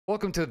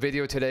Welcome to the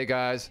video today,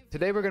 guys.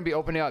 Today we're going to be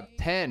opening up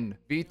 10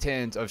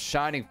 V-tins of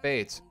Shining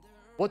Fates.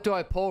 What do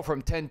I pull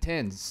from 10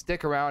 tins?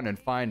 Stick around and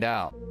find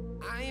out.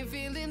 I am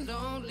feeling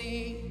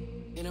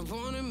lonely, and I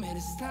want to admit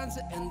it's time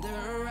to end the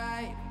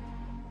ride.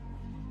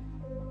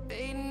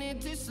 Fading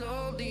it too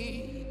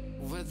slowly,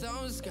 were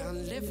those gonna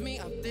lift me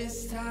up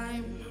this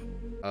time?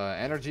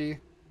 Energy,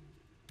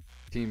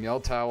 Team Yell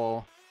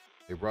Towel,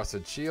 a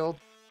Rusted Shield,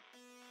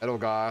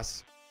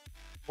 Eldegoss,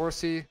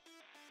 Horsey,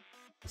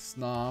 a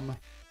Snom,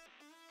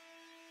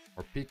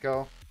 or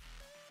Pico,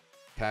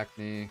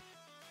 Cacney,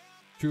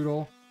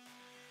 Choodle.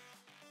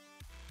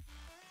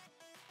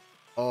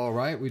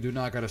 Alright, we do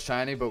not got a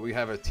shiny, but we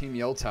have a Team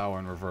Yell Tower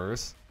in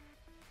reverse.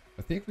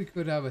 I think we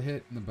could have a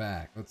hit in the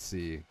back. Let's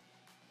see.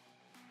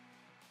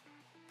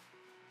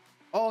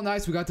 Oh,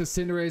 nice. We got the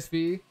Cinderace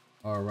V.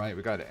 Alright,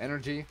 we got an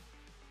Energy,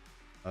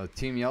 a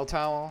Team Yell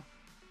Towel,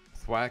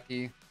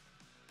 Thwacky,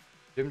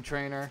 Gym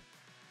Trainer,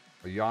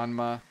 a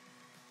Yanma,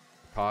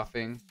 a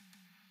Coughing,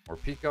 or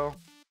Pico,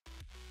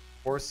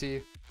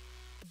 Horsey,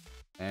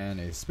 and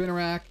a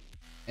Spinarak.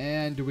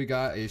 And we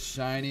got a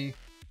shiny.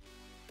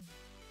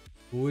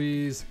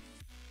 Please.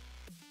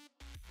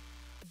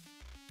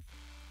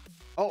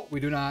 Oh, we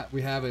do not.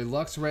 We have a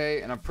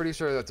Luxray, and I'm pretty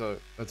sure that's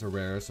a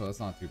rare, so that's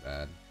not too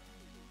bad.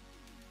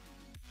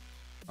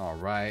 All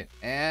right,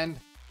 and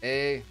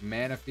a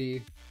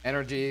Manaphy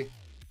Energy.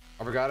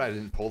 I forgot I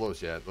didn't pull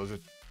those yet. Those are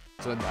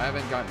so I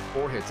haven't gotten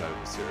 4 hits out of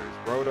this series.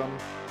 Rotom,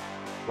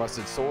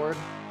 Rusted Sword,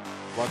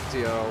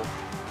 Luxio,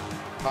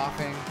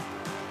 Coughing,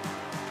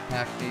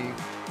 Hackney,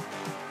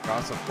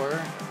 Gossifleur,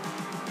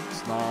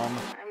 Snom,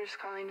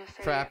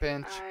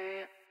 Trapinch.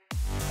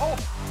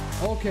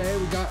 Oh! Okay,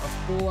 we got a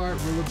full art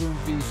Rillaboom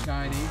V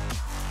shiny.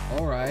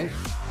 Alright.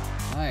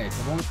 Nice.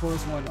 I've only pulled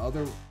this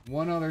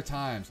one other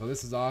time, so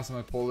this is awesome.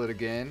 I pulled it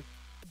again.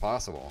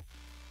 Possible.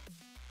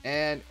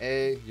 And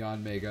a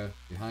Yanmega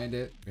behind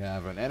it. We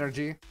have an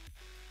Energy,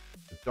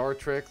 a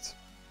Dartrix,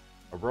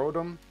 a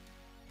Rotom,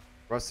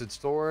 Rusted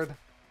Sword,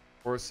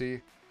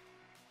 Horsey,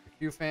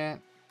 a Qfant,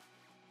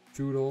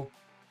 Choodle,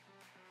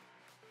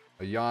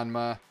 a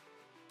Yanma,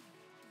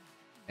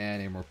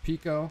 and a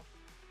Morpeko.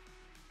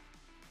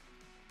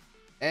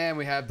 And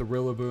we have the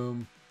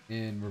Rillaboom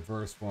in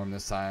reverse form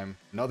this time.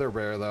 Another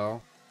rare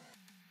though.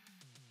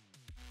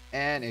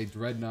 And a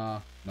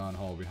Dreadnought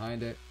non-hull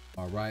behind it.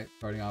 Alright,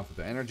 starting off with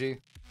the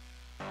Energy.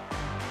 A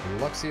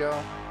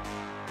Luxio,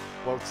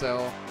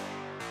 Floatzel,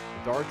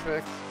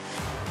 Dartrix,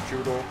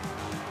 Choodle,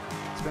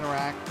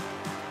 Spinarak,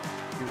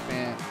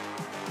 Qfant,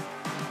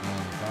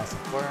 and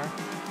Gossifleur,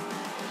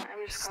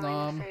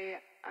 Snom.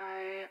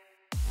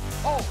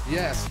 Oh,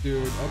 yes,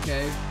 dude.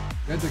 Okay.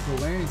 We had the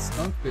Galarian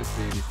Skunkfist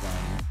baby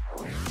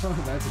shiny.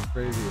 Oh, that's a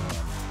crazy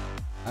one.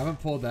 I haven't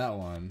pulled that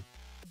one.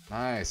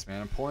 Nice,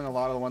 man. I'm pulling a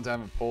lot of the ones I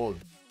haven't pulled.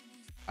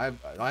 I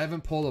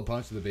haven't pulled a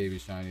bunch of the baby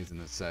shinies in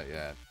this set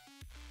yet.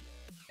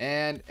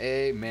 And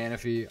a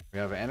Manaphy. We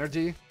have an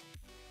Energy,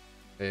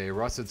 a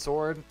Rusted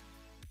Sword,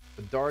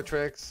 a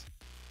Dartrix,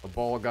 a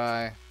Ball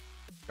Guy,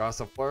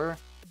 Gossifleur,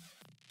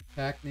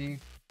 Cacney,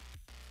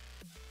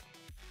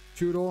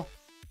 Choodle,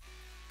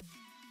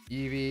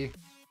 Eevee,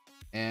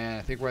 and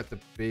I think we're at the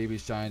baby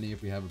shiny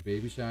if we have a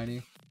baby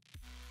shiny.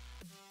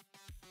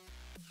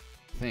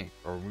 I think,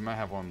 or we might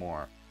have one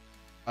more.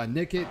 A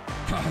Nickit.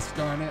 Gosh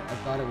darn it, I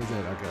thought it was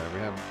it. Okay, we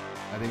have,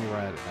 I think we're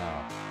at it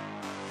now.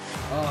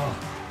 Oh,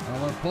 I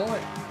don't want to pull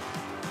it.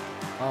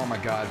 Oh my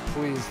god,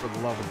 please, for the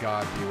love of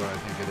God, be what I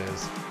think it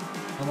is.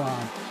 Come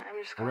on.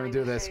 We're gonna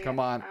do this, come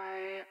on.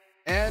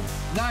 And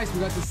nice, we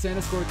got the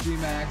Centiskorch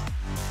Vmax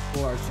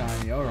for our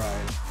shiny.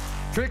 Alright.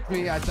 Tricked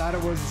me, I thought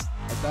it was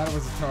a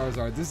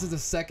Charizard. This is the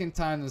second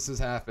time this has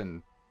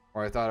happened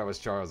where I thought it was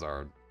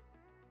Charizard.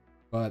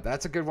 But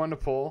that's a good one to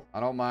pull. I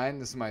don't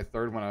mind. This is my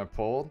 3rd one I've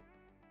pulled.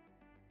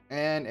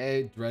 And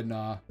a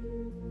Dreadnought.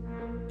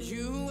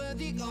 You were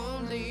the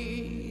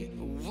only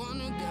one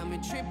who got me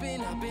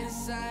tripping up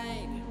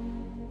inside.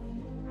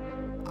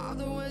 All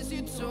the words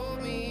you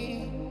told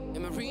me,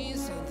 am I reading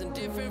something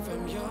different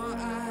from your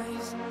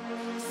eyes?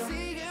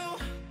 See you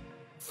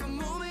for a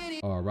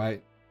moment.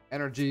 Alright.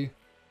 Energy,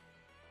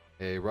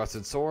 a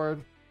Rusted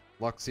Sword,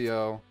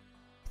 Luxio,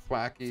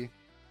 Thwacky,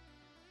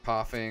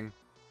 Coughing,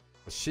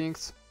 a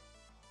Shinx,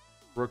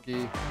 Rookie,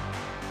 and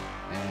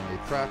a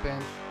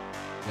Trapinch.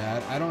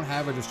 Yeah, I don't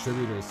have a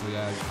distributor, so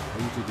yeah,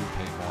 I usually do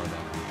pay more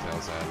than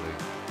retail, sadly.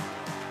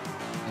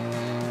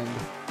 And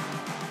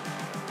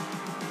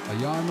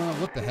a Yanma.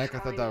 What the heck? I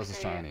thought that was a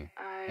shiny.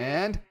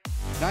 And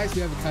nice,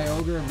 we have a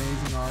Kyogre.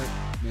 Amazing art.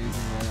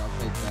 Amazing rare.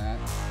 I'll take that.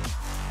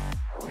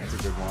 That's a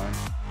good one.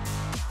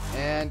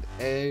 And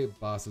a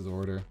Boss's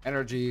Order.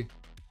 Energy,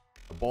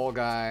 a Ball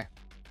Guy,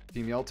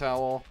 Team Yell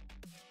Towel,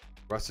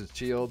 Rusted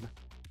Shield,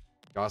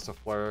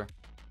 Gossifleur,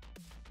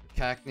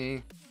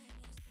 Cacney,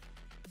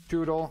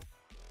 Choodle,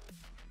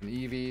 an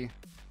Eevee,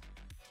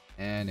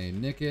 and a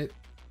Nickit,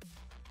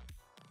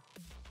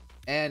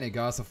 and a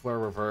Gossifleur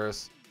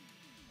reverse.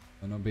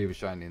 Oh, no baby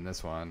shiny in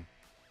this one.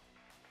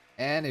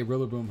 And a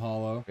Rillaboom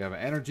holo. We have an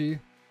Energy,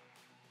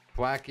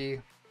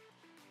 Thwacky,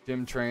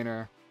 Gym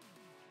Trainer,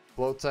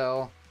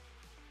 Floatzel,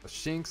 a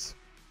Shinx,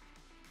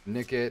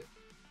 Nickit,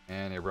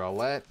 and a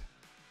Rowlet,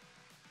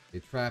 a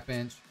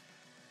Trapinch,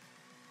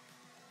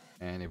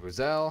 and a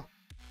Buzzell,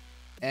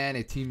 and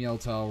a Team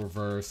Yellowtail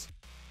reverse.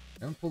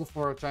 I haven't pulled a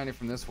 4-out shiny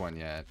from this one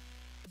yet.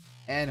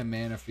 And a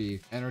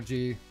Manaphy,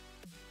 Energy,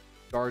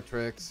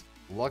 Dartrix,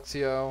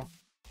 Luxio,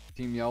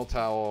 Team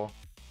Yellowtail,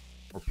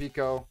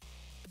 Morpeko,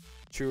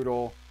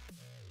 Choodle,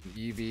 an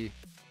Eevee,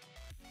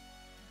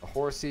 a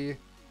Horsey,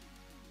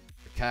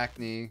 a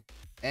Cacnea,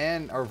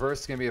 and our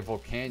reverse is going to be a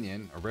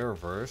Volcanion, a rare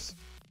reverse,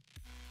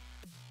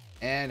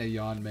 and a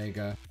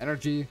Yanmega.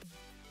 Energy,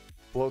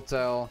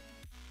 Floatzel,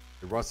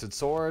 a Rusted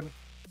Sword,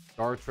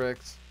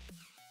 Dartrix,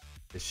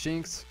 a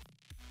Shinx,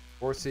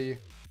 Horsey,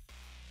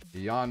 a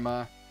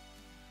Yanma,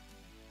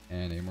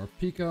 and a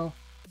Morpeko,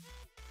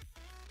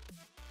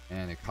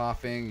 and a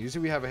Coughing.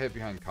 Usually we have a hit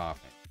behind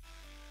Coughing.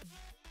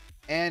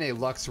 And a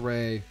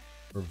Luxray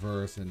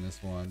reverse in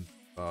this one.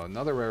 So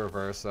another rare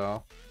reverse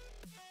though.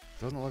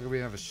 Doesn't look like we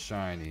have a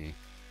shiny.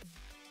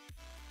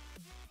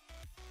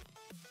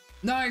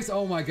 Nice!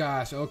 Oh my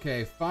gosh.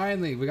 Okay,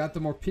 finally we got the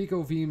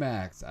Morpeko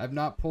Vmax. I've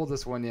not pulled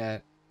this one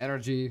yet.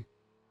 Energy,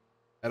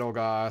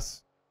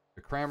 Eldegoss,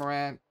 the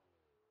Cramorant,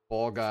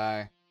 Ball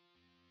Guy,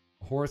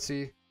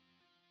 Horsey,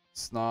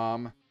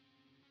 Snom,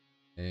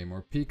 a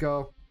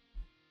Morpeko,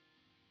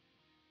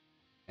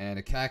 and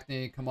a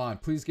Cacnea. Come on,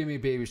 please give me a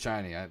baby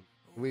shiny. I at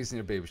least need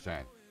a baby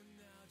shiny.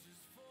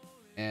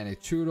 And a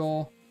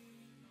Choodle.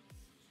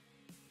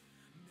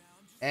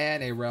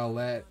 And a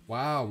Rowlet.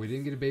 Wow, we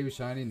didn't get a baby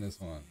shiny in this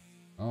one.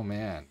 Oh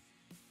man.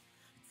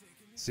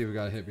 Let's see if we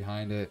got a hit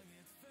behind it.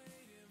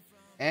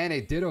 And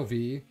a Ditto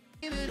V.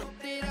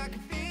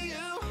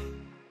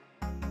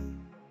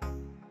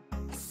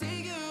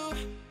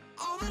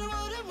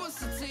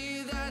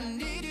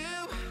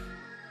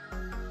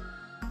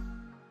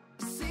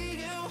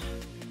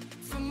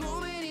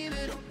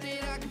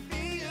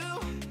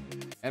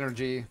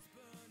 Energy,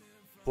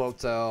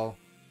 Floatzel,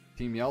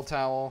 Team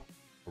Yellowtail,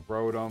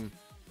 Rotom,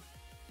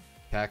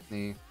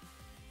 Cacnea,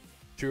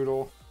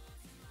 Choodle,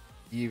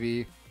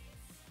 Eevee,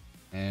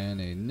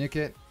 and a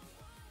Nickit,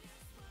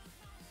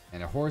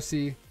 and a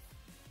Horsey,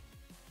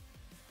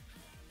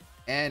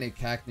 and a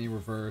Cacnea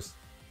reverse.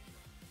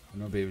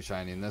 No baby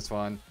shiny in this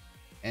one.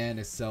 And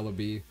a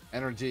Celebi.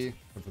 Energy,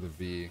 for the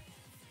V.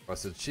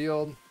 Rusted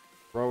Shield,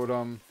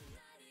 Rotom,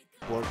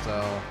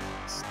 Floatzel,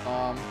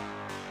 Stom,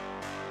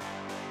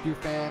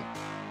 Qfant,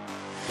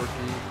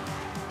 Quirky,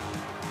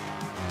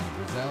 and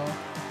Buzzell,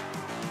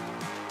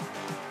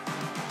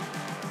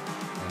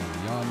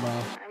 and Yanma.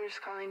 I'm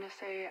just calling to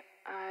say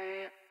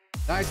I...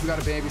 Nice, we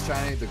got a baby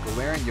shiny, the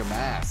Galarian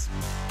Yamask.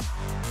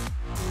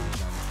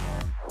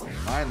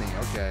 Finally,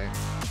 okay.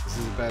 This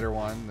is a better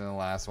one than the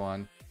last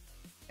one.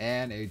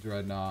 And a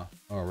Dreadnought.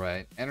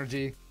 Alright,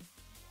 Energy,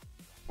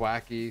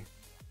 Thwackey,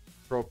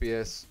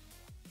 Tropius,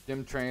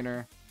 Gym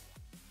Trainer,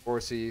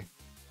 Horsey,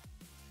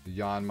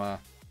 Yanma,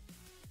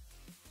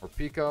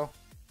 Morpeko,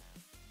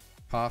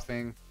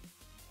 Coughing,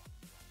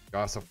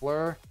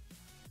 Gossifleur,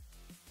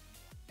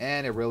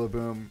 and a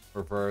Rillaboom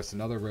reverse.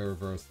 Another rare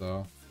reverse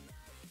though.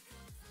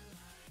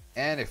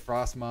 And a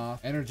Frostmoth.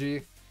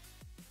 Energy,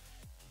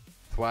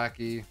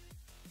 Thwackey,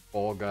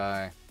 Ball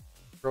Guy,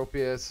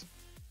 Tropius,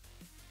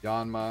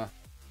 Yanma,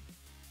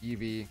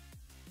 Eevee,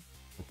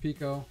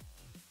 Morpeko,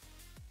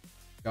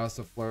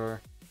 Gossifleur,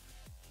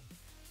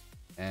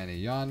 and a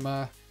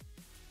Yanma.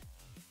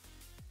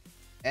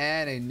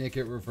 And a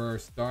Nickit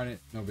reverse. Darn it,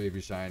 no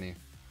baby shiny.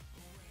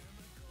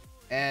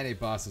 And a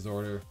Boss's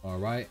Order.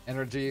 Alright,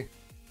 Energy,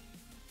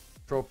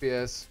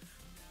 Tropius,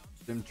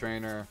 Gym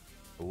Trainer,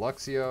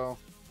 Luxio,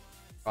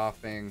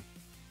 Coughing,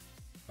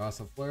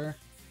 Gossifleur,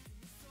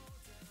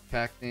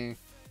 Cacnea,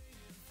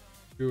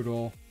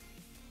 Doodle,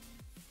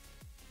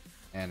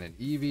 and an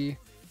Eevee.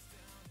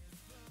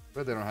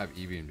 But they don't have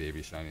Eevee and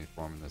baby shiny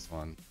form in this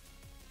one.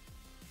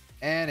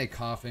 And a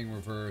Coughing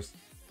reverse.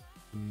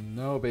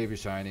 No baby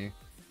shiny.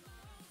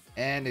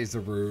 And a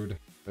Zarude.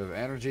 We have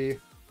Energy,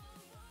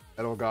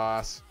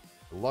 Eldegoss,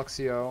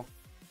 Luxio,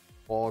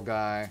 Ball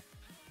Guy,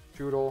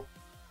 Choodle,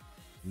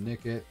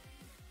 Nickit,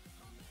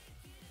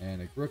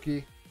 and a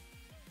Rookie,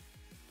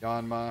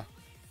 Yanma,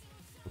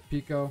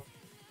 Pico,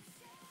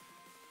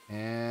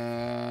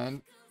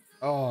 and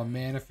oh,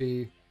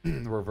 Manaphy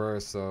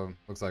reverse. So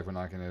looks like we're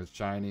not gonna get a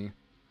shiny,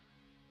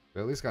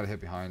 but at least got a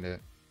hit behind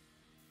it.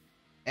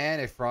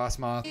 And a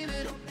Frostmoth.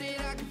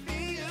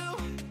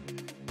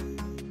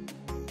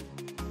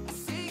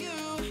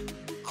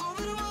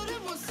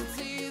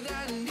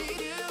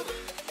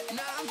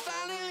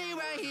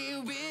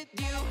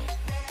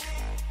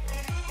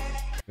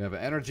 We have an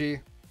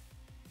Energy,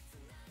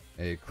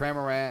 a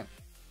Cramorant,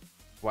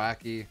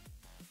 Thwackey,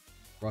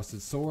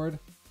 Rusted Sword,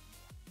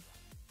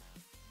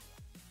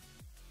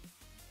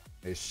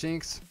 a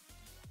Shinx,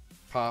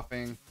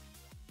 Coughing,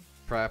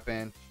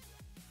 Trapinch,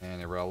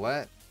 and a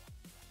Rowlet,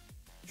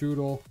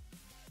 Choodle,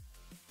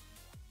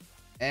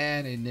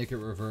 and a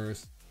Nickit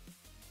reverse,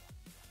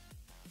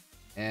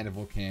 and a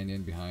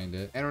Volcanion behind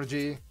it.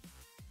 Energy,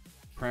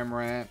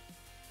 Cramorant,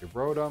 a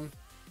Rotom,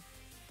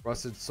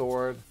 Rusted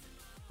Sword,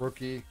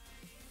 Rookie,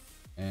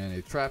 and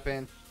a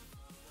Trapinch,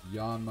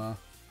 Yanma,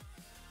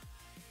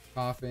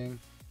 Coughing,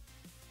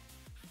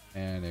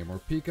 and a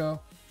Morpeko,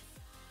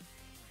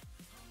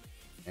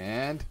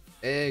 and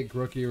a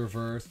Grookey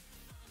reverse.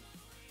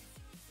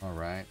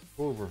 Alright,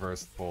 we'll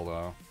reverse the pull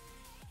though.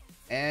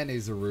 And a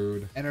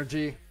Zarude.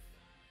 Energy,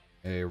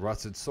 a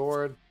Rusted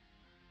Sword,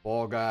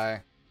 Ball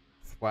Guy,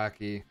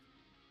 Thwacky,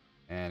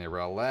 and a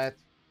Rowlet,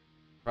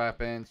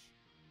 Trapinch,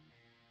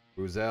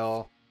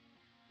 Buizel,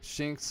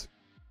 Shinx,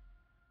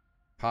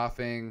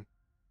 Coughing,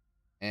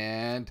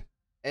 and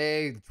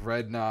a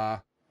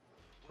Dreadnought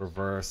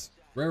reverse.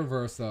 Rare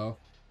reverse though.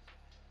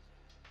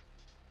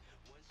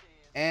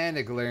 And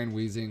a Galarian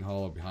Weezing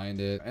holo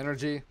behind it.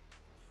 Energy,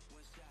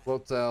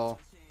 Floatzel,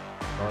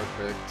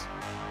 Darkrit,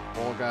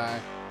 Ball Guy,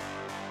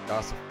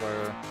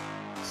 Gossifleur,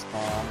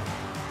 Stomp,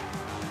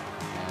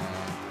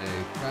 and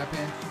a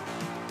Trapinch,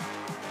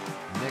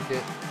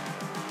 Nickit,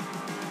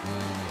 and a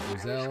I'm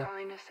just Buizel.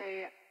 calling to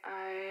say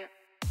I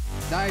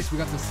Nice, we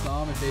got the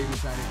Stomp and Baby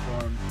Shiny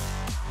form,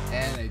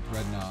 and a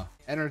Dreadnought.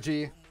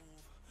 Energy,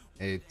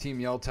 a Team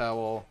Yell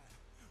Towel,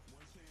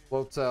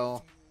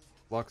 Floatzel,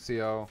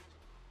 Luxio,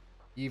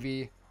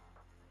 Eevee,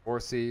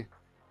 Horsey,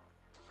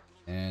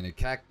 and a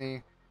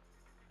Cacney,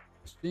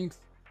 a Shinx,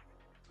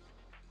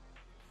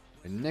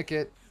 a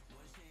Nickit,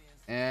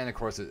 and of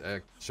course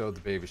it showed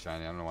the Baby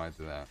Shiny. I don't know why I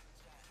did that.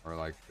 Or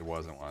like it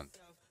wasn't one.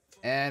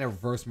 And a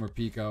reverse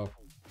Morpeko.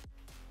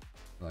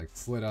 Like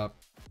slid up.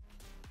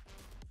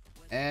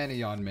 And a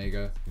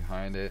Yanmega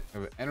behind it.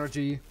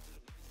 Energy,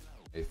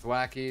 a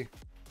Thwacky,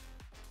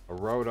 a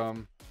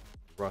Rotom,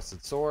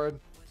 Rusted Sword,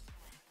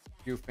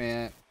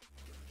 Qfant,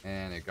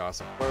 and a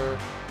Gossifleur,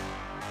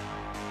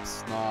 a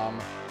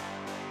Snom,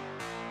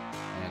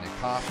 and a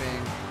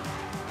Coughing,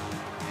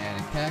 and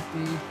a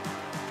Cacney,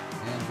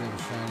 and we have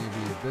a shiny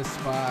via this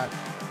spot,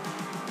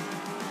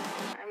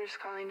 I'm just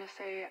calling to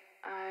say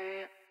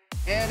I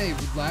and a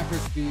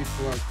Lapras Speed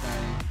for our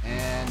shiny,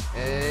 and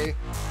a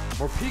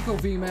Morpeko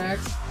Vmax.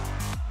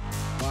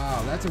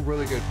 Wow, that's a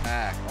really good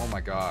pack. Oh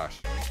my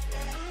gosh.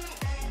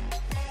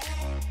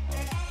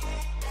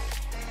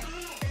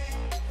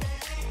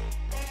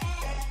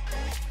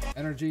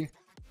 Energy,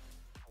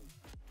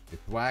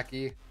 a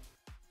Thwacky,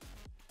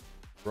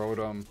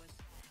 Rotom,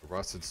 a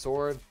Rusted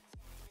Sword,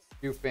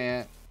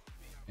 Qfant,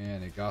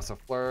 and a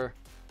Gossifleur,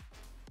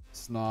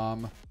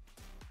 Snom,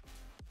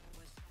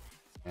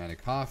 and a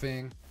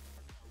Coughing,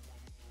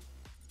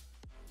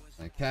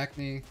 and a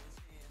Cacney,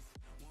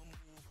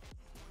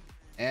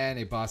 and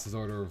a Boss's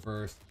Order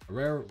reverse. A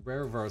rare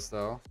reverse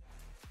though.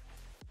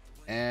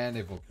 And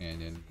a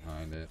Volcanion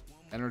behind it.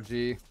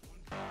 Energy,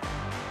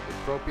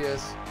 a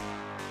Tropius,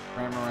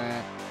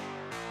 Cramorant,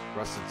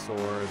 Rusted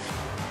Sword,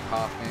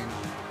 Coughing,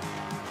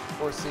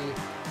 Horsey,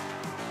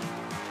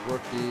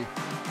 Rookie,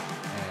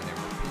 and a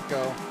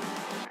Morpeko,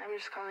 I'm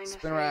just calling to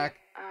Spinarak. say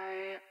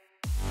I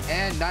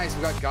And nice,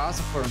 we got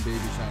Gossifleur in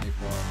Baby Shiny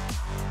form.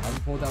 I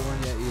haven't pulled that one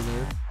yet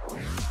either.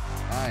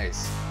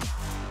 Nice.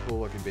 Cool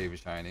looking Baby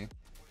Shiny.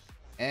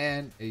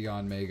 And a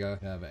Yanmega.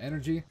 We have an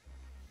Energy.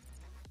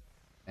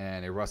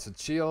 And a Rusted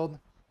Shield.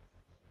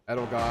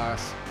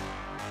 Eldegoss.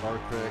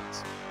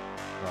 Darkrit.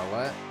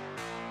 Rowlet.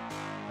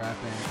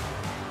 Trapinch.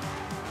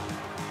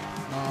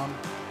 Nom.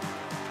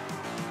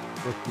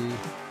 Rookie.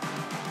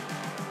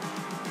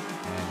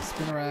 And a I'm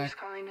Spinarak. just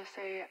calling to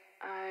say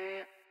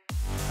I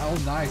Oh,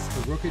 nice.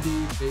 The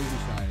Rookity Baby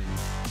Shiny.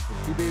 So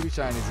 2 Baby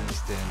Shinies in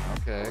this tin.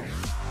 Okay.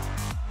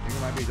 I think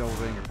it might be double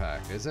banger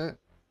pack. Is it?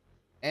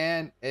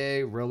 And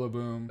a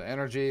Rillaboom. The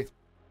Energy.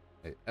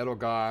 A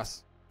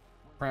Eldegoss.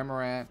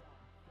 Cramorant.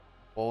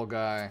 Ball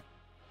Guy.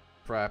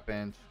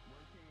 Trapinch.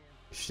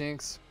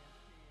 Shinx.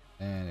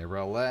 And a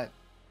Rowlet.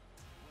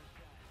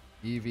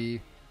 Eevee.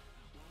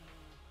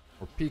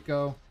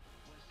 Morpeko.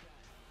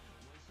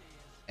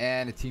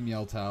 And a Team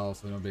Yell Towel.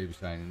 So no Baby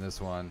Shiny in this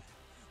one.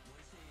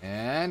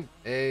 And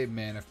a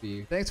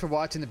Manaphy. Thanks for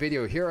watching the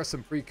video. Here are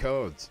some free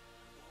codes.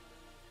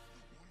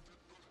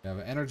 We have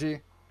an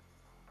Energy,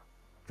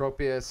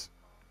 Tropius,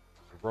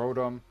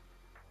 Rotom,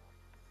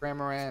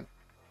 Cramorant,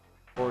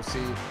 Horsey,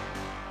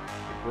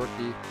 a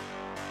Rookie,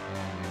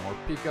 and a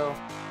Morpeko,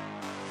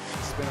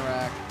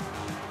 Spinarak,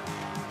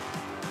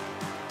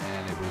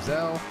 and a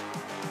Buizel.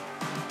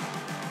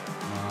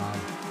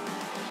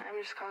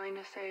 I'm just calling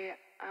to say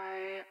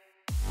I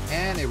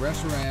And a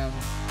Reshiram.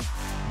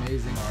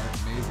 Amazing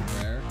art, amazing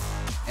rare.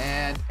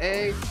 And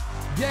a,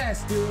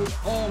 yes, dude.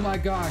 Oh my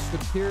gosh, the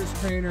Pierce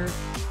trainer.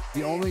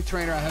 The only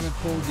trainer I haven't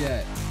pulled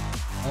yet.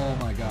 Oh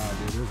my god,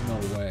 dude, there's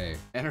no way.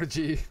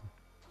 Energy,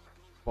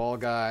 Ball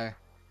Guy,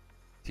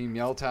 Team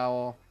Yell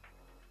Towel,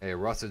 a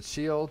Rusted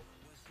Shield,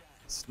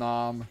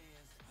 Snom,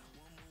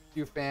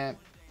 Qfant,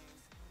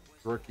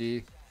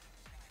 Rookie,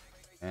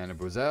 and a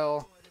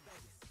Buizel,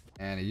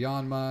 and a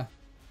Yanma,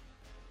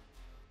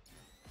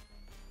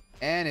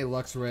 and a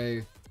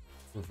Luxray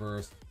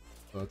reverse.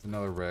 So that's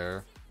another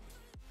rare.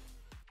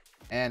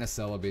 And a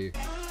Celebi.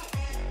 Now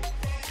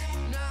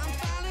I'm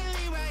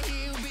finally right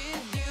here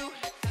with you.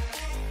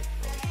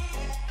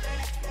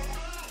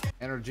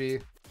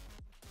 Energy,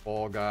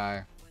 Ball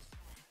Guy,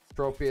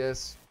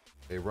 Tropius,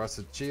 a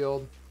Rusted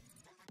Shield,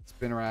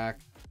 Spinarak,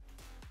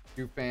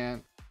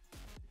 Cufant,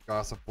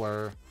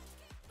 Gossifleur,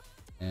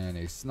 and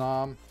a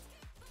Snom,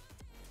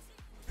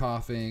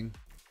 Coughing,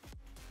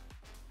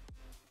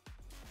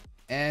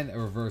 and a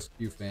reverse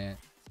Cufant.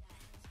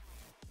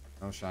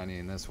 No shiny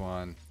in this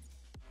one.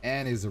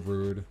 And a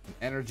Zarude, an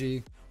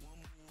Energy,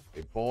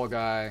 a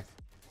Bolgai,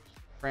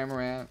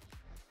 Cramorant,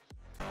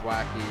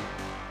 Wacky,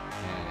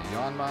 and a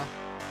Yanma,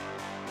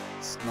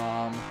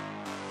 Snom,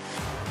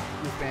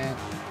 Cufant,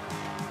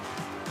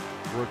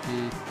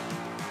 Rookie,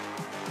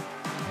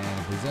 and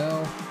a Brazil.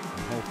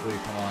 And hopefully,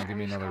 come on, give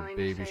me another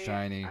baby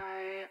shiny.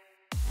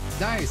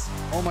 Nice!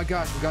 Oh my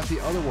gosh, we got the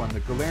other one,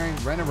 the Galarian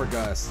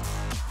Renewagus.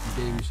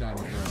 Baby shiny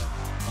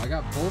for I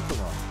got both of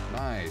them.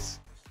 Nice.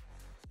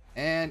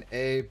 And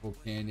a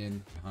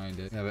Volcanion behind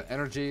it. We have an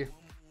Energy,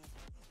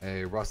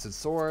 a Rusted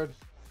Sword,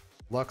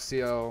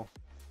 Luxio,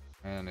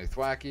 and a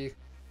Thwacky,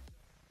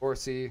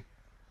 Horsey,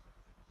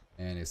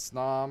 and a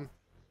Snom,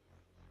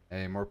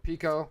 a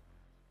Morpeko,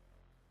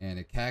 and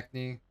a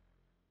Cacney,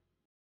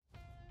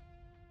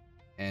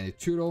 and a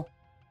Choodle,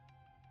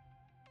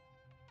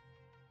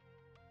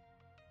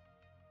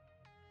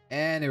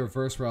 and a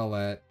Reverse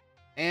Rowlet,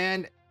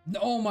 and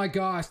oh my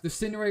gosh, the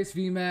Cinderace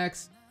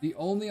VMAX, the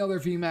only other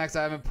VMAX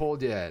I haven't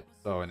pulled yet.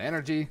 So an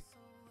Energy,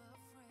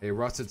 a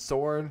Rusted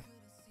Sword,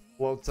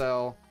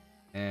 Floatzel,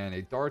 and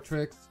a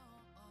Dartrix.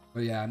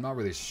 But yeah, I'm not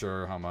really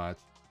sure how much.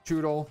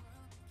 Choodle,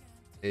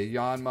 a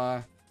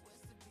Yanma,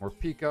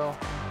 Morpeko,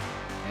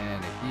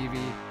 and a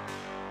Eevee,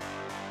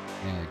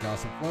 and a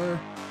Gossifleur.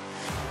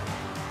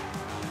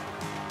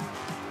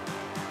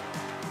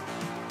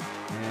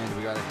 And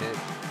we got a hit.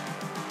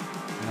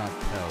 Not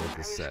tell with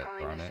the set,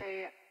 darn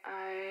it.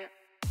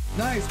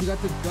 Nice, we got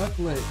the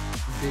Ducklet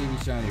baby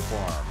shiny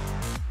farm.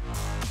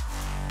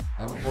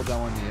 I haven't pulled that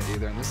one yet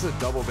either, and this is a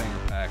double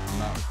banger pack, if I'm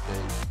not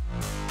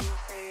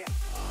mistaken.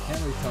 Can't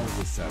really tell with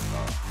this set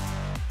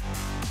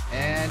though.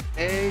 And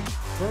a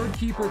Bird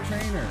Keeper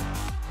Trainer.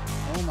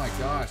 Oh my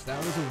gosh, that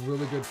was a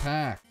really good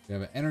pack. We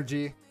have an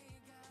Energy,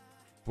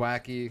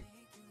 Thwacky,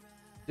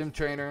 Gym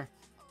Trainer,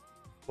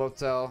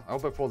 Floatzel. I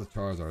hope I pulled the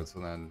Charizard, so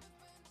then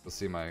we'll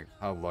see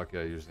how lucky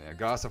I usually am.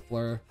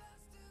 Gossifleur,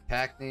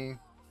 Cacney,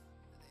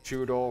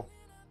 Choodle,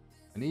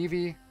 an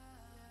Eevee,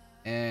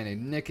 and a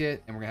Nickit,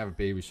 and we're gonna have a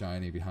baby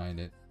shiny behind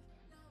it.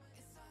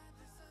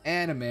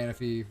 And a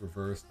Manaphy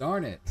reverse,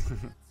 darn it.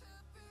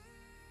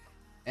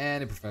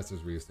 And a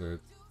Professor's Research.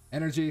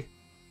 Energy.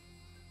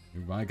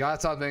 I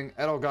got something.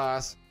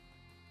 Eldegoss,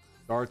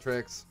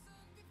 Dartrix,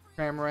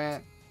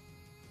 Cramorant,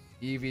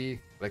 Eevee,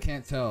 but I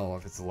can't tell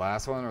if it's the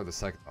last one or the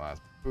second to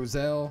last.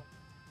 Buzel,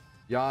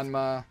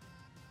 Yanma,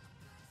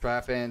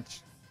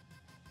 Trapinch,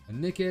 a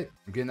Nickit.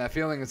 I'm getting that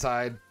feeling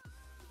inside.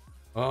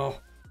 Oh,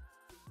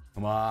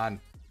 come on.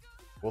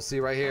 We'll see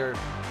right here.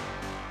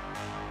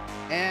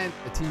 And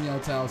a Team Yell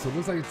Towel, so it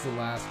looks like it's the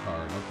last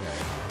card. Okay.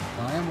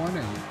 Well, I am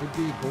wondering, it could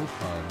be a gold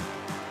card.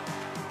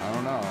 I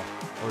don't know.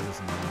 Or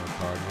just another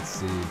card. Let's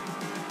see.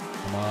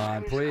 Come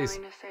on, please.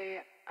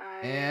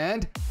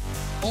 And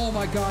oh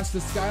my gosh, the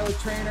Skylar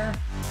Trainer.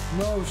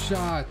 No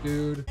shot,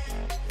 dude.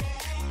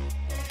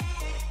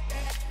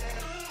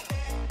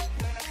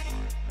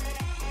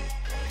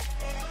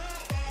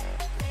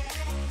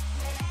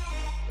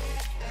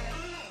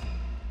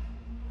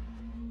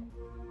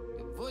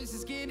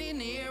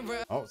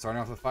 Oh,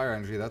 starting off with Fire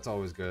Energy. That's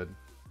always good.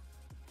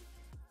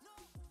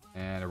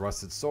 And a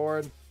Rusted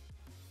Sword,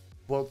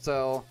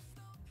 Floatzel,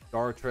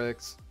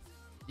 Dartrix,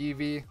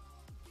 Eevee,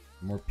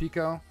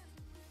 Morpeko,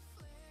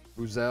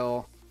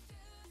 Buzel,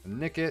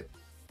 Nickit,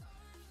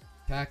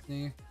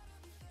 Cacney,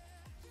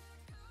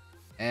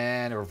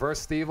 and a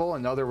Reverse Thievul,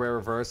 another rare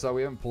reverse, so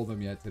we haven't pulled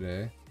them yet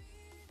today.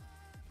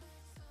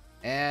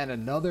 And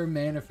another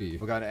Manaphy.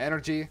 We got an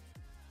Energy,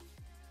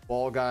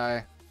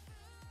 Bolgai,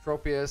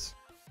 Tropius,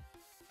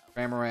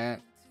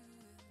 Cramorant,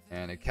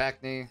 and a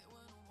Cacney,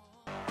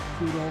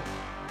 Poodle,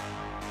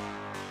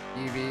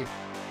 Eevee,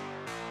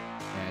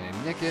 and a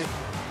Nickit,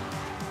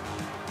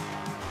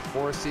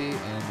 Horsey,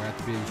 and we're at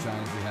the baby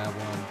shiny if we have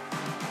one.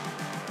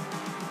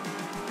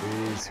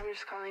 Please. I'm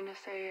just calling to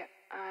say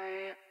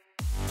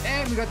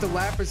And we got the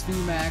Lapras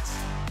VMAX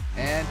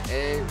and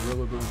a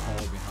Rillaboom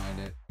hole behind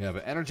it. We have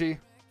an Energy.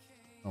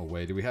 Oh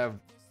wait, do we have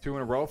two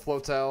in a row?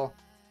 Floatzel,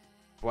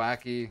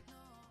 Thwacky,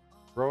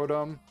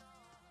 Rotom.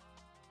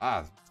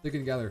 Ah,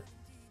 sticking together.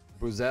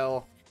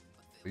 Buzel,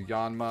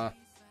 Yanma,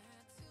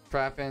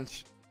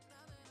 Trapinch,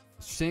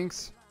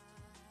 Shinx,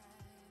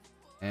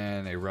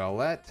 and a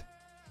Rowlet,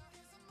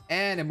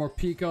 and a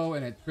Morpeko,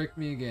 and it tricked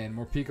me again.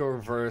 Morpeko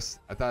reverse.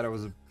 I thought it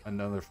was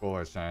another full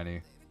art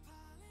shiny,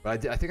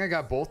 but I think I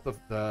got both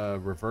the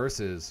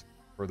reverses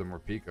for the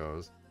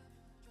Morpekos.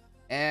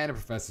 And a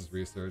Professor's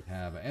Research.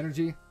 Have an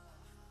Energy,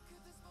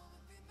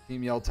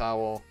 Team Yell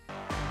Towel,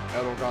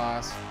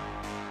 Eldegoss,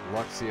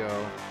 Luxio,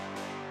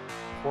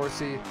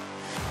 Horsey,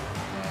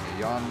 and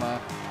a Yanma,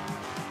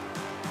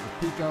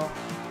 Morpeko,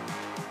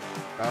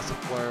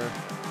 Gossifleur,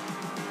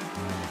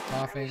 and a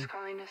Coughing. I'm just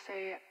calling to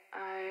say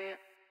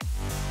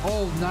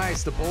Oh,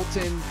 nice! The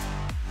Boltund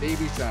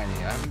Baby Shiny.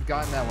 I haven't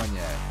gotten that one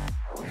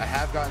yet. I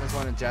have gotten this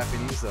one in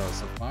Japanese though,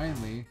 so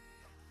finally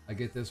I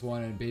get this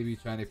one in baby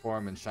shiny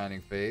form and Shining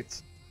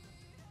Fates.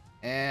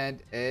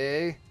 And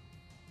a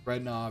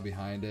Dreadnought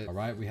behind it.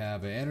 Alright, we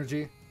have an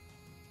Energy,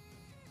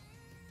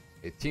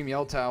 a Team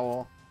Yell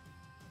Towel,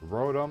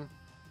 Rotom,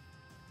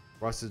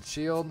 Rusted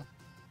Shield,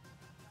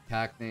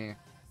 Cacney,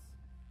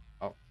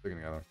 oh, sticking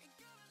together,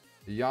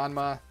 a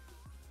Yanma,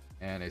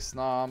 and a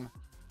Snom,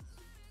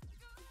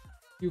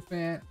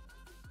 Qfant,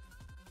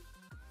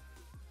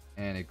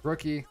 and a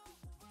Grookey.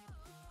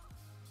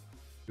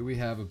 Do we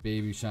have a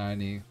baby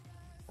shiny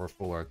or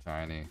full art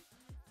shiny?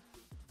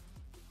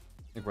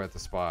 I think we're at the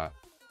spot.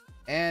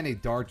 And a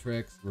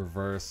Dartrix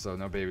reverse, so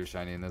no baby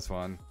shiny in this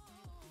one.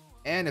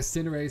 And a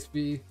Cinderace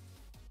V,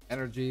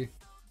 Energy,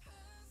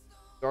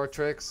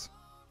 Dartrix,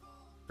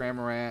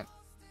 Cramorant,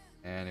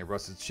 and a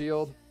Rusted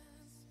Shield,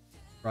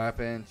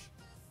 Trapinch,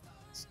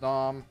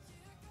 Snom,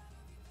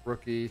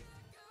 Rookie.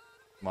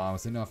 Come on,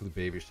 it's enough of the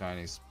baby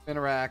shiny.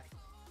 Spinarak,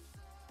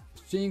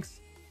 Shinx,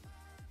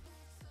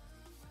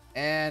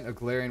 and a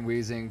Galarian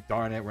Weezing.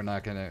 Darn it, we're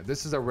not gonna.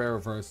 This is a rare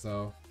reverse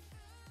though,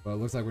 but it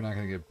looks like we're not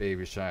gonna get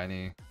baby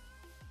shiny.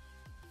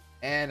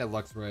 And a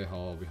Luxray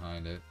Hall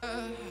behind it.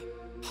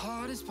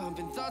 Heart is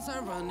pumping, thoughts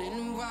are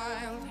running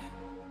wild.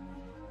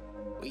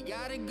 We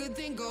got a good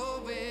thing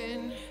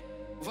going.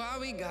 Why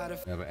we gotta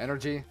We have an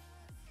Energy,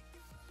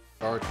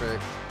 Dartrix,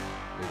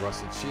 a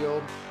Rusted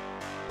Shield,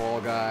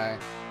 Ball Guy,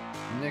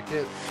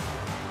 Nickit,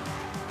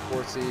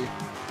 Horsey,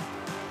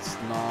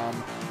 Snom,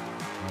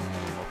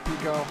 and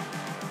Pico,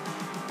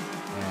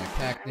 and I'm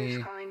Cacney.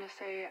 just calling to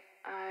say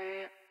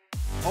I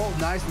Oh,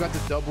 nice. We got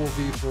the double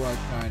V for our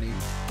shiny.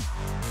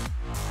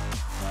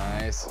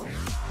 Nice.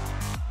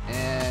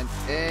 And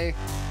a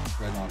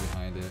Dreadnought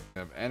behind it. We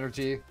have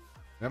Energy.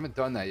 We haven't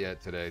done that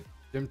yet today.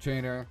 Gym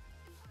Trainer,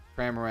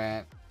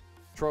 Cramorant,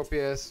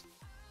 Tropius,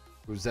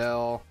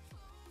 Buzel,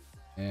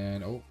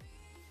 and oh,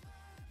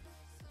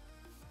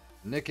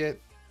 Nickit,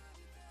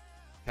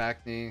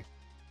 Cacney,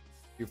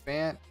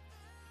 Qfant,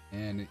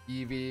 and an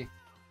Eevee,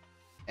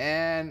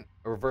 and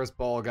a Reverse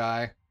Ball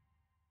Guy,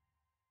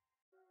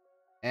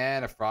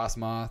 and a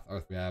Frostmoth.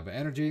 Or we have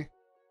Energy,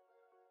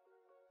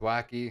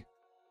 Thwackey,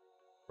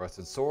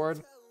 Rusted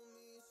Sword,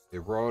 a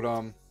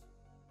Rotom,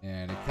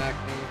 and a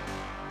Cacney,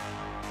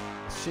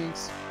 a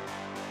Shinx,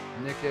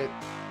 Nickit,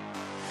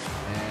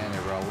 and a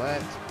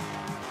Rowlet.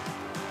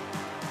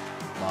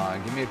 Come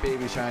on, give me a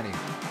baby shiny.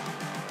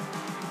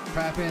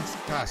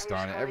 Trapinch, gosh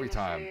darn it, every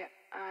time.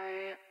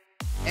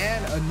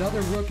 And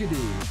another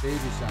Rookity, baby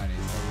shiny.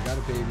 So we got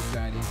a baby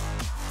shiny.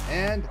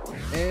 And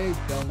a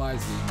Delmise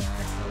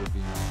Vmax, that would be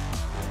my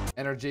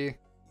Energy,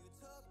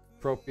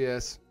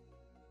 Tropius,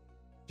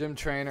 Gym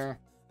Trainer,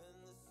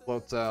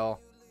 Floatzel,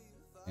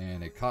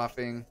 and a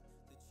Coughing,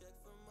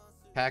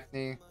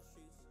 Cacney,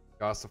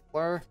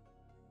 Gossifleur,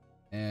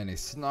 and a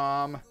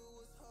Snom,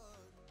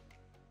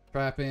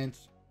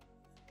 Trapinch,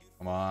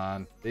 come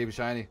on, baby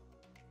shiny,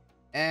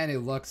 and a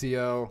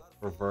Luxio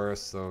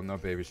reverse, so no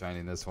baby shiny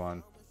in this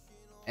one,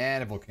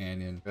 and a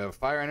Volcanion. We have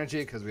Fire Energy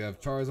because we have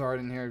Charizard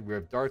in here, we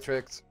have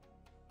Dartrix,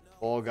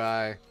 Ball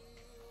Guy,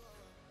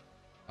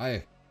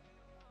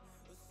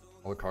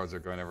 all the cards are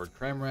going over.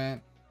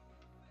 Cramorant,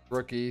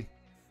 Rookie,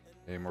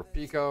 a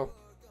Morpeko,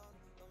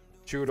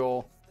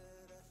 Choodle,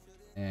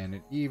 and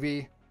an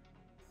Eevee,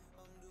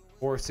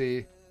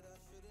 Horsey,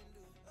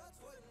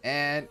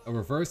 and a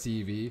reverse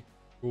Eevee.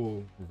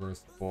 Cool,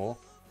 reverse full.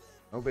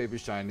 No baby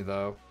shiny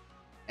though.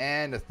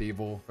 And a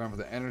Thievul. Remember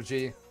the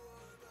Energy,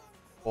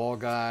 Ball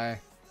Guy,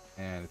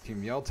 and a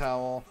Team Yell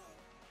Towel,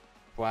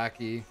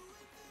 Thwackey,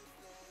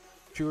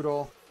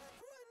 Choodle,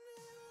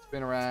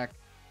 Spinarak,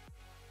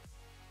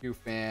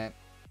 Qfant,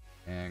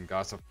 and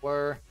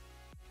Gossifleur,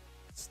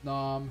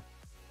 Snom,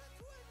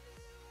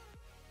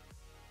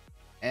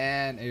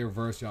 and a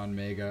reverse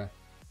Yanmega.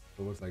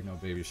 So it looks like no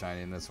baby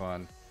shiny in this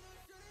one.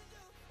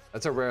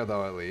 That's a rare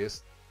though, at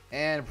least.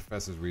 And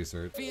Professor's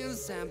Research.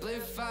 feels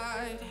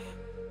amplified?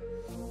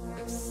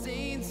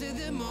 Stay into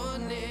the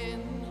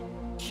morning.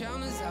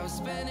 Countless hours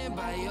spending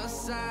by your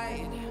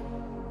side.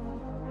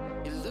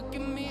 You look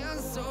at me, I'm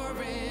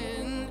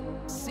soaring.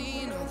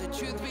 Seeing all the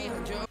truth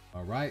behind your.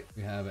 Alright,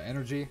 we have an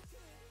Energy,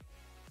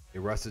 a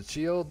Rusted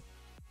Shield,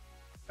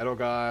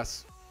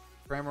 Eldegoss,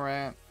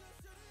 Cramorant,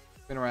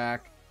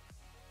 Spinarak,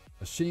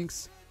 a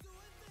Shinx,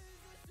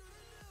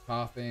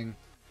 Coughing,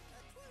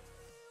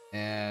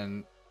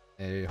 and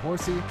a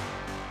Horsey, a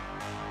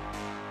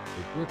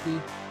Grookey,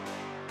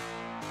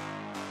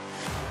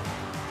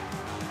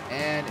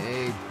 and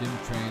a Gym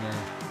Trainer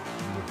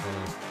in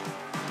reverse.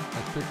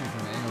 That tricked me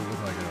from the angle,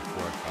 looked like a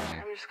fourth shiny.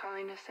 I'm just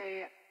calling to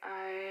say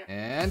I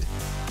And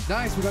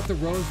nice, we got the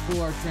Rose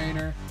Full Art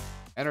Trainer,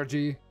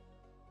 Energy,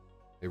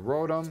 a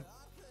Rotom,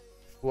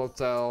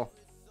 Floatzel,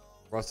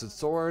 Rusted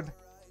Sword,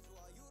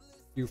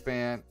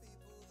 Qfant,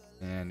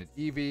 and an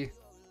Eevee,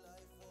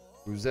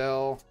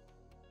 Buzel,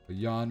 a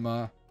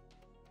Yanma,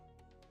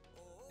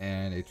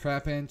 and a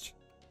Trapinch.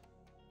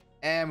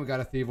 And we got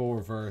a Thievul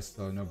reverse,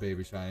 so no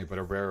baby shiny, but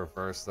a rare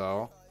reverse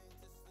though.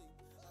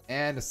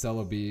 And a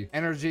Celebi.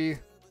 Energy,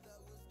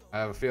 I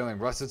have a feeling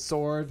Rusted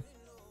Sword,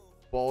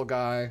 Ball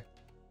Guy,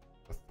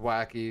 a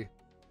Thwackey,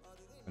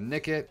 a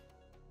Nickit,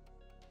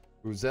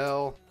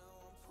 Buzel,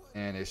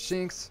 and a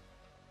Shinx,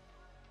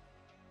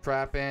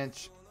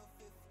 Trapinch,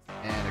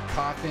 and a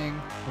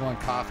Coughing. Come on,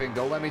 Coughing.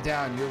 Don't let me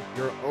down.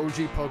 You're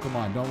OG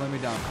Pokemon. Don't let me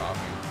down,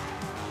 Coughing.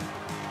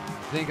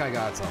 I think I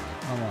got something.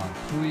 Come on.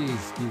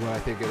 Please be what I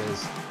think it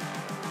is.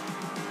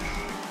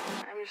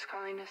 I'm just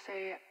calling to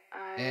say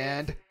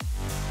And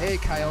a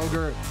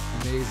Kyogre.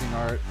 Amazing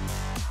art.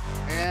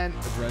 And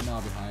a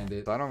Dreadnought behind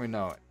it. I don't even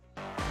know it.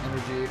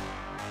 Energy,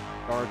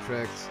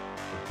 Dartrix,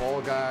 the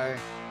Ball Guy,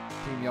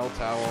 Team Yell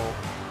Towel,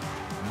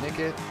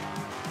 Nickit,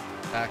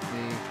 Acne,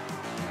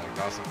 and a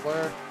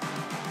Gossifleur,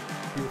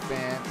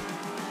 Cufant,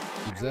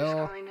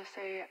 Buzel,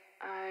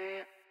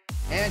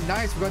 and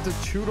nice, we got the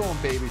Choodle in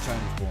Baby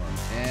Shiny form,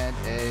 and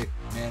a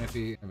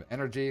Manaphy of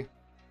Energy,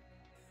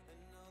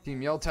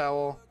 Team Yell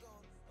Towel,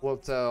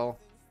 Floatzel,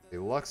 a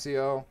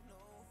Luxio,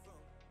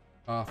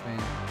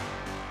 Coughing,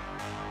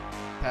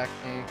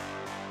 Acne,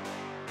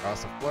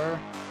 Gossifleur,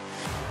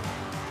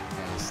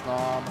 and a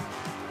Snom,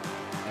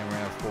 and we're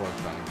gonna have 4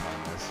 running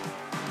behind this.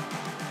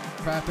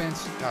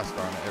 Trapinch, gosh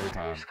darn it, every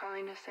time.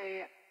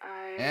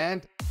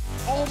 And,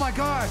 oh my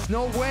gosh,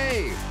 no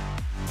way!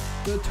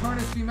 The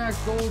Turnus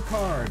Vmax gold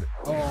card.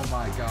 Oh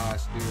my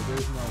gosh, dude,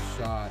 there's no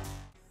shot.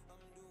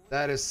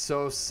 That is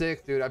so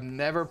sick, dude. I've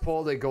never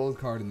pulled a gold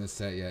card in this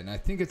set yet, and I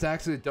think it's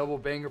actually a double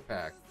banger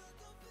pack.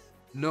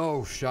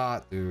 No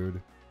shot,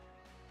 dude.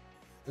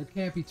 There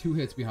can't be 2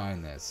 hits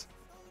behind this.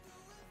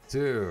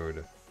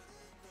 Dude.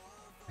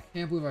 I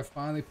can't believe I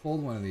finally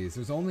pulled one of these.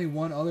 There's only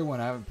one other one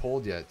I haven't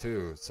pulled yet,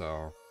 too,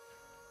 so.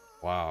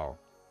 Wow.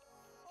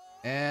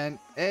 And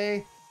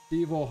a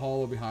Devo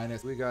Hollow behind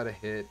us. We got a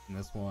hit in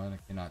this one. I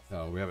cannot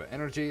tell. We have an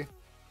Energy,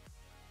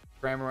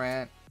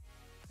 Cramorant,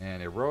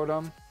 and a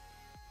Rotom,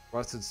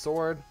 Rusted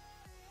Sword,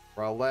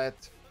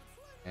 Rowlet,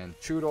 and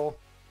Choodle,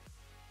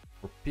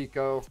 for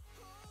Pico,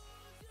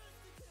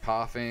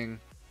 Coughing,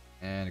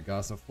 and a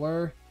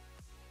Gossifleur.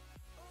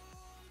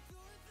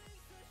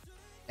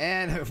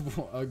 And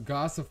a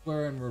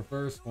Gossifleur in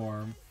reverse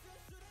form.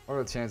 What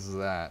are the chances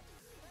of that?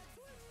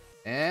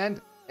 And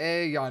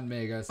a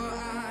Yanmega.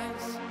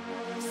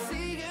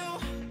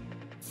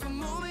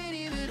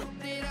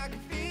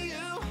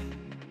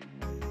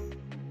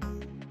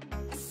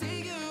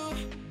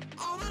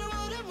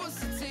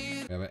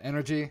 We have an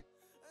Energy.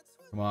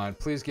 Come on,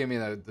 please give me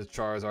the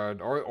Charizard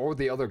or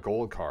the other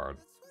gold card.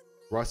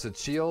 Rusted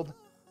Shield,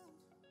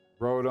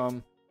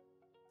 Rotom,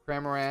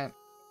 Cramorant,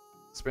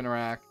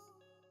 Spinarak,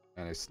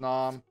 and a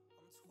Snom,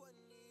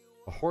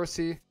 a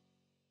Horsey,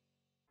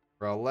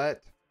 Rowlet,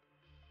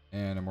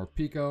 and a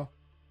Morpeko,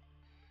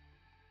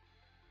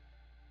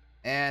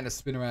 and a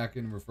Spinarak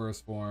in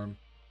reverse form.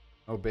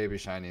 No baby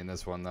shiny in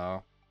this one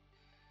though.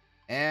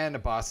 And a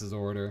Boss's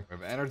Order. We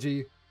have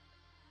Energy,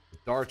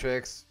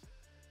 Dartrix,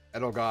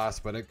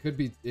 Eldegoss, but it could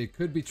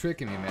be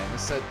tricking me, man.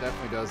 This set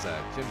definitely does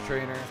that. Gym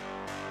Trainer,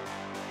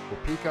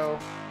 Pico,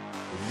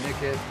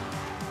 Nickit,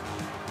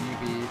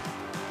 Eevee,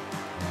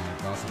 and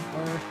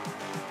Gossifleur,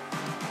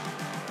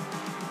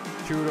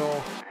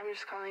 Choodle. I'm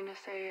just calling to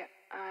say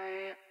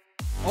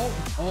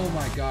Oh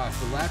my gosh,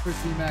 the Lapras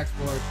Vmax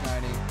Full Art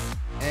Shiny,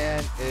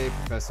 and a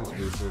Professor's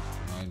Research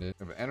behind it.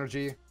 We have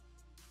Energy,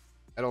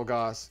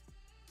 Eldegoss,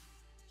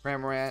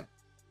 Cramorant,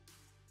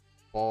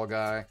 Ball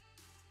Guy,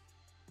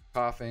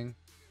 Coughing,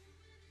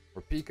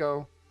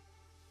 Pico,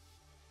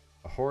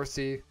 a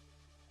Horsey,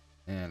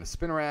 and a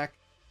Spinarak,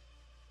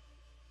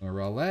 and a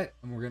Rowlet,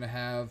 and we're gonna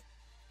have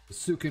the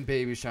Sukin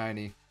Baby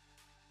Shiny,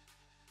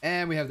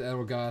 and we have the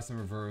Eldegoss in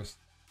reverse,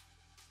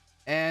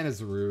 and a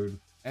Zarude.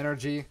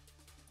 Energy,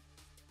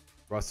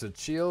 Rusted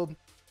Shield,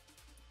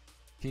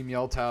 Team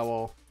Yell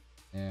Towel,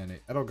 and a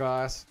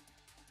Eldegoss,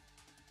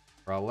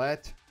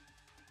 Rowlet,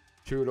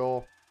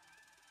 Choodle,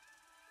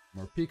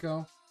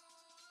 Morpeko,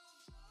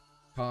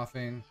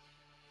 Coughing,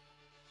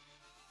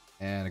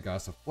 and a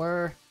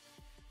Gossifleur,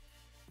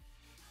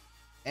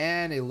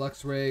 and a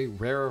Luxray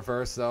rare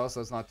reverse though, so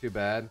it's not too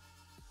bad.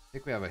 I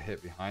think we have a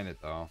hit behind it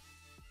though.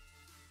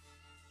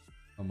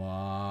 Come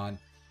on.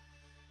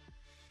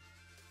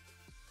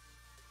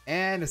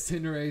 And a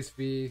Cinderace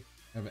V.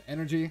 We have an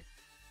Energy,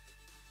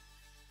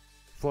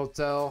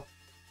 Floatzel,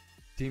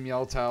 Team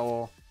Yell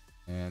Towel,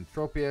 and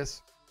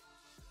Tropius,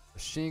 a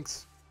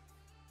Shinx,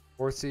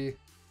 Horsey,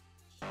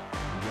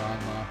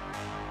 Yanma,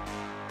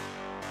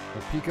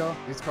 Pico.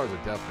 These cards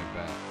are definitely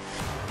bent.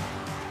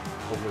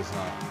 Hopefully it's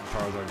not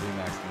Charizard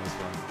VMAX in this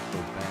one. So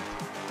bent.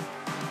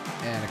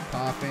 And a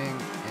Coughing,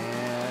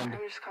 and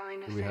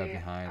what do we have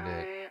behind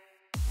it?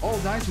 Oh,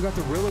 nice. We got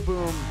the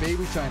Rillaboom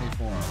Baby Shiny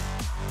form.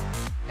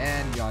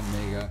 And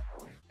Yanmega.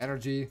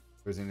 Energy.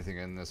 If there's anything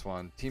in this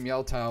one. Team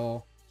Yell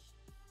Towel,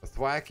 a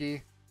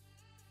Thwackey,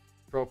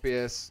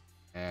 Tropius,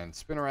 and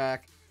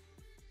Spinarak,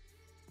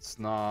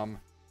 Snom,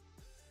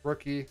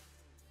 Rookie,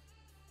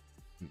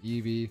 an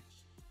Eevee,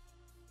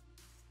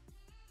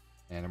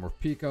 and a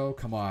Morpeko.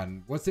 Come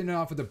on. What's in it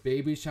off with a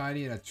Baby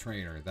Shiny and a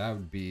Trainer? That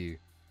would be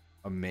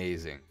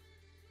amazing.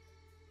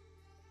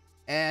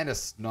 And a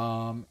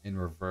Snom in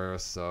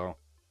reverse. So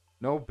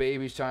no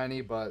Baby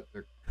Shiny, but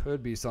there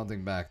could be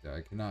something back there.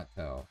 I cannot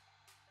tell.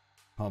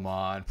 Come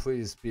on,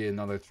 please be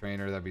another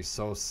trainer. That'd be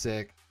so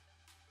sick.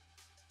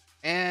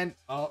 And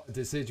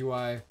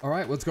Decidueye. All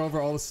right, let's go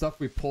over all the stuff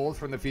we pulled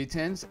from the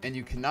V-Tins. And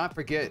you cannot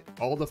forget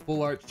all the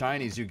full art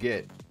shinies you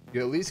get.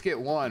 You at least get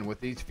one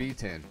with each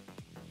V-Tin.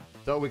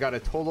 So we got a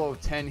total of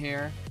 10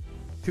 here.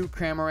 2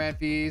 Cramorant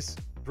Vs,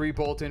 3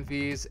 Boltund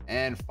Vs,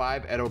 and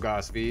 5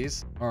 Eldegoss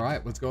Vs. All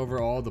right, let's go over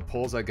all the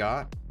pulls I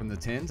got from the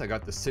tins. I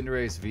got the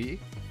Cinderace V.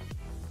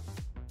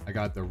 I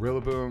got the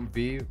Rillaboom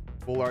V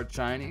full art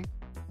shiny.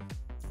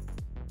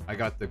 I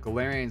got the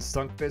Galarian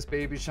Stunkfist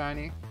baby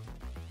shiny.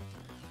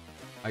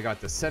 I got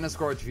the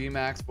Centiskorch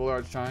Vmax full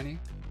art shiny.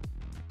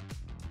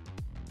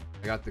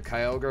 I got the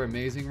Kyogre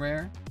amazing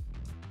rare.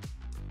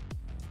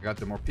 I got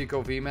the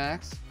Morpeko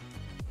Vmax.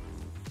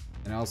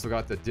 And I also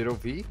got the Ditto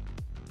V.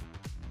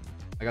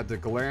 I got the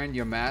Galarian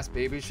Yamask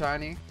baby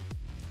shiny.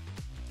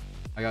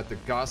 I got the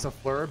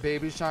Gossifleur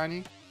baby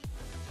shiny.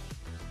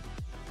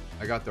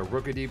 I got the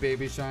Rookidee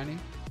baby shiny.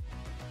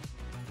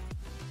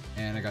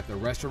 And I got the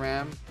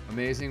Reshiram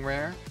amazing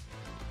rare.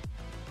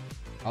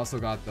 I also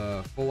got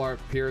the full art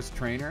Pierce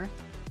trainer.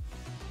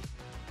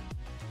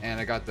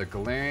 And I got the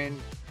Galarian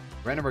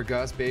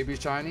Renemergus baby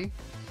shiny.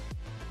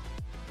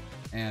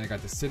 And I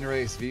got the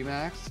Cinderace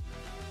Vmax.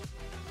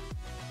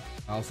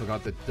 I also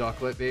got the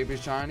Ducklet baby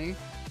shiny.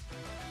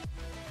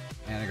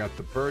 And I got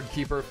the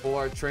Birdkeeper full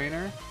art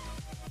trainer.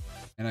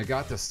 And I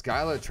got the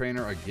Skyla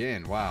trainer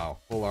again. Wow,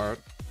 full art.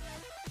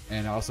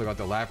 And I also got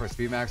the Lapras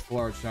Vmax full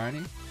art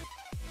shiny.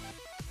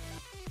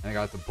 And I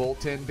got the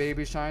Boltund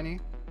baby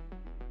shiny.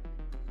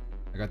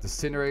 I got the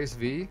Cinderace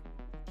V.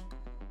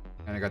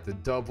 And I got the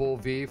Double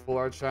V full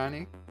art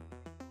shiny.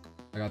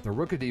 I got the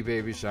Rookidee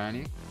baby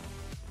shiny.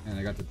 And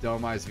I got the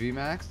Delmise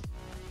Vmax.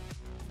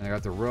 And I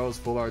got the Rose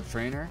full art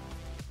trainer.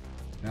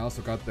 And I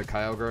also got the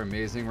Kyogre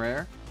amazing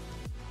rare.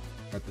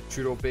 Got the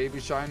Trudeau baby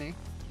shiny.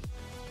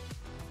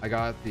 I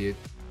got the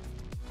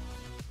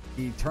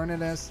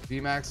Eternatus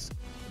Vmax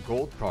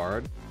gold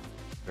card.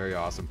 Very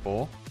awesome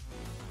pull.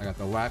 I got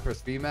the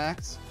Lapras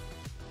Vmax.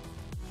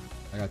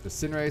 I got the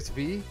Cinderace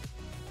V.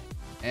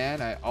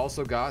 And I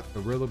also got the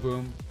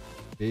Rillaboom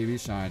baby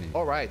shiny.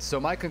 Alright, so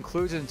my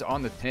conclusions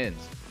on the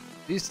tins.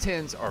 These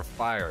tins are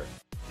fire.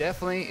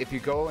 Definitely, if you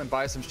go and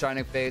buy some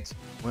Shining Fates,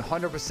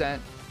 100%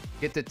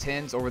 get the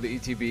tins over the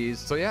ETBs.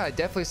 So yeah, I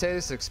definitely say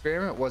this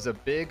experiment was a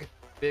big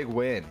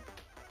win.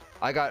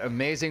 I got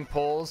amazing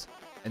pulls,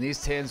 and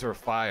these tins were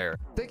fire.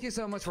 Thank you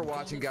so much for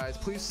watching, guys.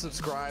 Please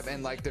subscribe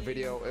and like the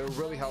video. It would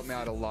really help me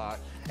out a lot.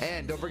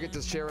 And don't forget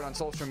to share it on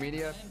social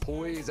media.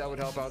 Please, that would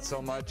help out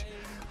so much.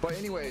 But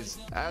anyways,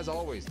 as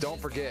always, don't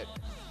forget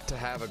to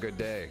have a good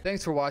day.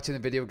 Thanks for watching the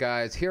video,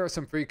 guys. Here are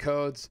some free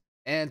codes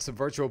and some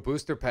virtual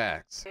booster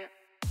packs.